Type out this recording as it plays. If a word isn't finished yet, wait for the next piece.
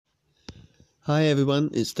Hi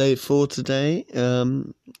everyone, it's day 4 today.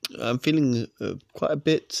 I'm feeling quite a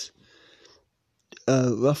bit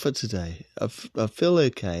rougher today. I feel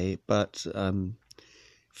okay, but I'm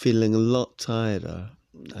feeling a lot tireder.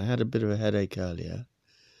 I had a bit of a headache earlier,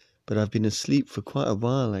 but I've been asleep for quite a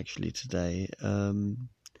while actually today.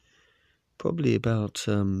 Probably about,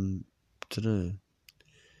 I don't know,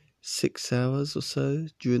 6 hours or so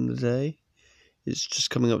during the day. It's just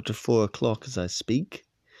coming up to 4 o'clock as I speak.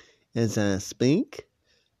 And so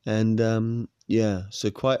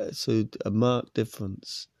a marked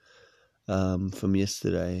difference from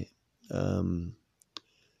yesterday.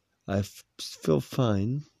 I feel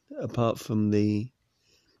fine apart from the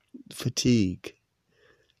fatigue.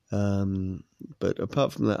 But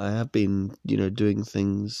apart from that, I have been, doing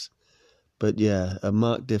things. But yeah, a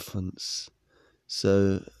marked difference.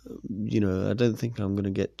 So, I don't think I'm going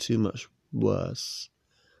to get too much worse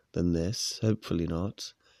than this. Hopefully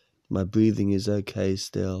not. My breathing is okay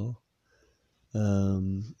still.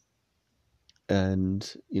 And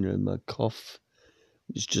my cough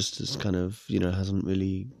is just as kind of hasn't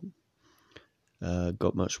really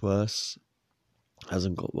got much worse.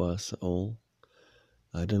 Hasn't got worse at all.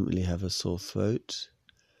 I don't really have a sore throat.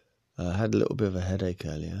 I had a little bit of a headache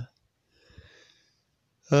earlier,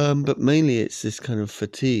 but mainly it's this kind of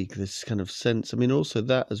fatigue, this kind of sense. I mean, also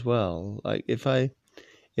that as well. Like if I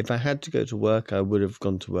had to go to work, I would have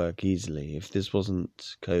gone to work easily. If this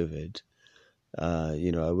wasn't COVID,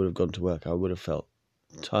 I would have gone to work. I would have felt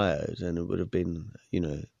tired, and it would have been,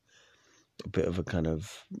 a bit of a kind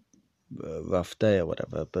of rough day or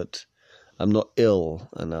whatever. But I'm not ill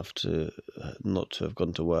enough to not to have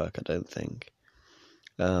gone to work, I don't think.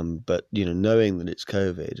 But knowing that it's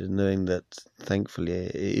COVID and knowing that thankfully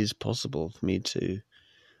it is possible for me to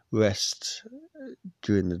rest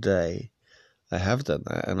during the day, I have done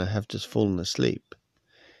that, and I have just fallen asleep.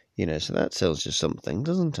 So that tells you something,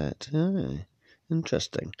 doesn't it?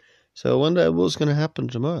 Interesting. So I wonder what's going to happen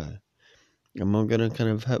tomorrow. Am I going to kind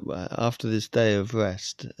of after this day of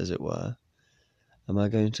rest, as it were? Am I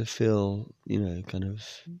going to feel, kind of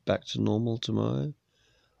back to normal tomorrow?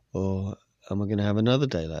 Or am I going to have another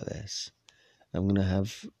day like this? I'm going to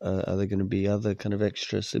have, are there going to be other kind of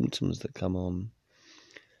extra symptoms that come on,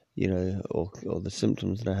 or the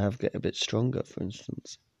symptoms that I have get a bit stronger, for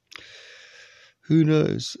instance? Who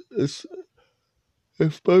knows? If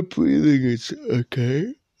my breathing is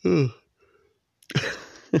okay,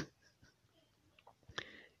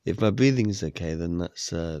 if my breathing is okay, then that's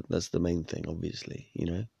the main thing, obviously,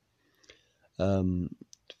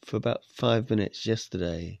 For about 5 minutes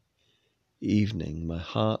yesterday evening, my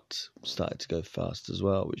heart started to go fast as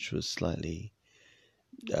well, which was slightly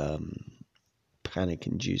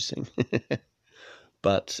panic-inducing.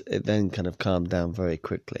 But it then kind of calmed down very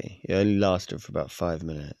quickly. It only lasted for about 5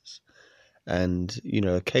 minutes. And,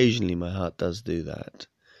 occasionally my heart does do that.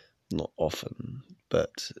 Not often,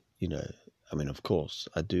 but, of course,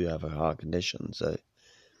 I do have a heart condition. So,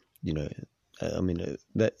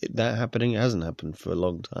 that happening hasn't happened for a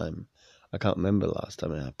long time. I can't remember the last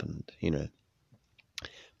time it happened,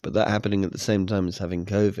 But that happening at the same time as having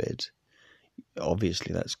COVID,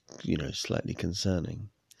 obviously that's, slightly concerning.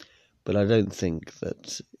 But I don't think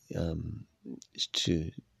that it's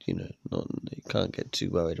too, you can't get too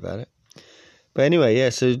worried about it. But anyway, yeah,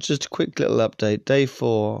 so just a quick little update. Day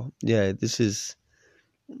 4, yeah, this is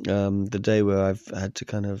the day where I've had to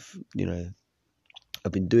kind of,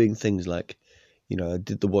 I've been doing things like, I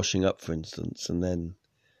did the washing up, for instance, and then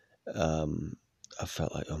I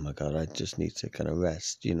felt like, oh my God, I just need to kind of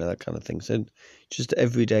rest, that kind of thing. So just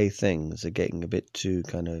everyday things are getting a bit too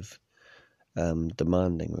kind of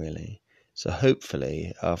demanding, really. So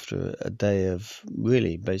hopefully after a day of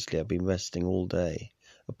really, basically I've been resting all day,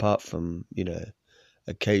 apart from,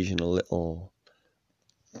 occasional little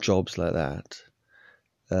jobs like that.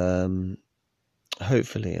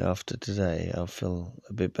 Hopefully after today I'll feel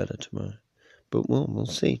a bit better tomorrow. But we'll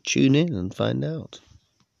see. Tune in and find out.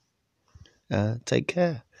 Take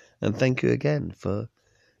care. And thank you again for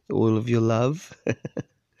all of your love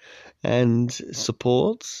and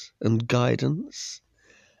support and guidance.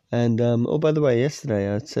 And, by the way,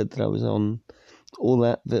 yesterday I said that I was on All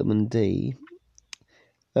That Vitamin D.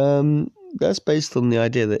 That's based on the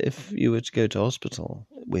idea that if you were to go to hospital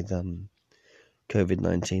with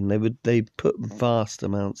COVID-19, they put vast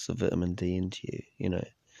amounts of vitamin D into you,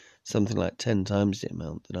 something like 10 times the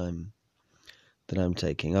amount that I'm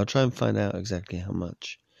taking. I'll try and find out exactly how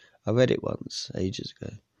much. I read it once, ages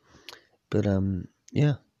ago. But,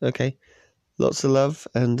 yeah, okay. Lots of love,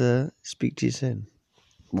 and speak to you soon.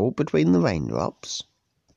 Walk between the raindrops.